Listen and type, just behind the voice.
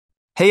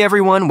Hey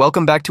everyone,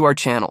 welcome back to our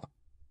channel.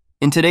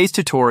 In today's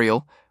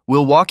tutorial,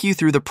 we'll walk you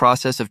through the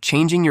process of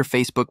changing your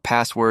Facebook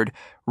password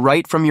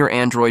right from your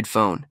Android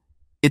phone.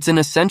 It's an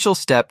essential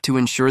step to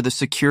ensure the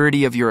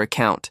security of your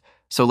account,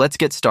 so let's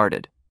get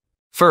started.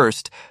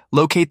 First,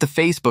 locate the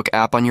Facebook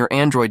app on your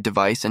Android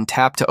device and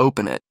tap to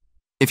open it.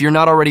 If you're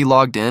not already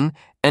logged in,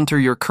 enter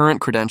your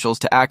current credentials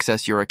to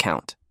access your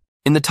account.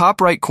 In the top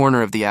right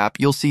corner of the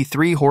app, you'll see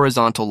 3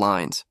 horizontal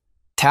lines.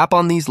 Tap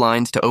on these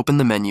lines to open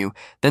the menu,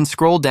 then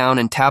scroll down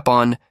and tap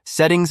on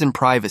Settings and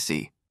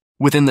Privacy.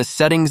 Within the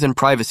Settings and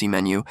Privacy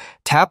menu,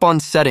 tap on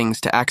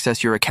Settings to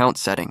access your account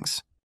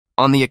settings.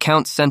 On the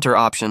Account Center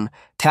option,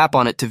 tap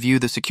on it to view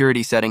the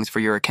security settings for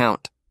your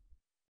account.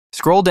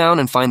 Scroll down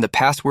and find the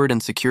Password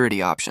and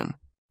Security option.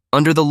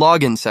 Under the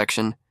Login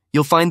section,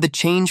 you'll find the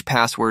Change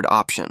Password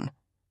option.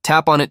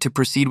 Tap on it to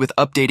proceed with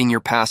updating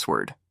your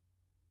password.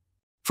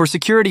 For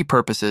security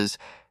purposes,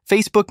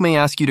 Facebook may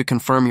ask you to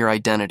confirm your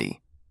identity.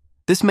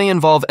 This may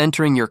involve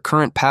entering your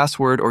current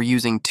password or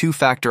using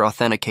two-factor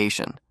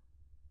authentication.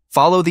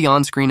 Follow the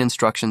on-screen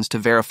instructions to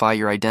verify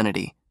your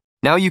identity.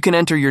 Now you can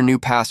enter your new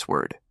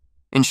password.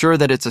 Ensure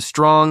that it's a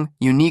strong,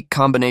 unique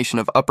combination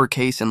of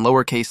uppercase and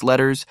lowercase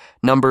letters,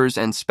 numbers,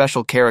 and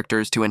special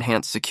characters to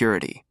enhance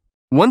security.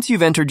 Once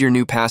you've entered your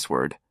new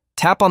password,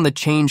 tap on the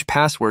Change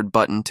Password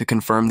button to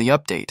confirm the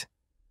update.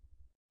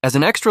 As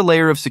an extra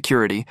layer of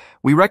security,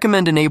 we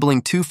recommend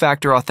enabling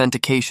two-factor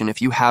authentication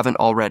if you haven't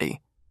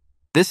already.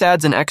 This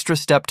adds an extra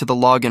step to the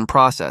login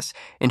process,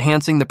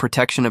 enhancing the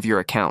protection of your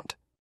account.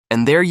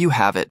 And there you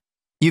have it.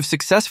 You've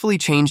successfully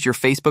changed your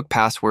Facebook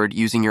password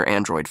using your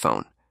Android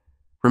phone.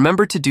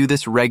 Remember to do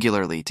this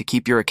regularly to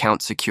keep your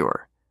account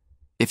secure.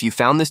 If you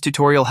found this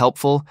tutorial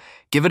helpful,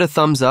 give it a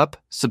thumbs up,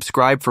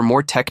 subscribe for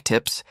more tech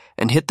tips,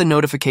 and hit the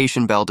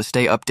notification bell to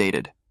stay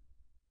updated.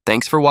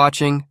 Thanks for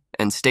watching,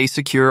 and stay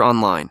secure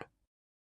online.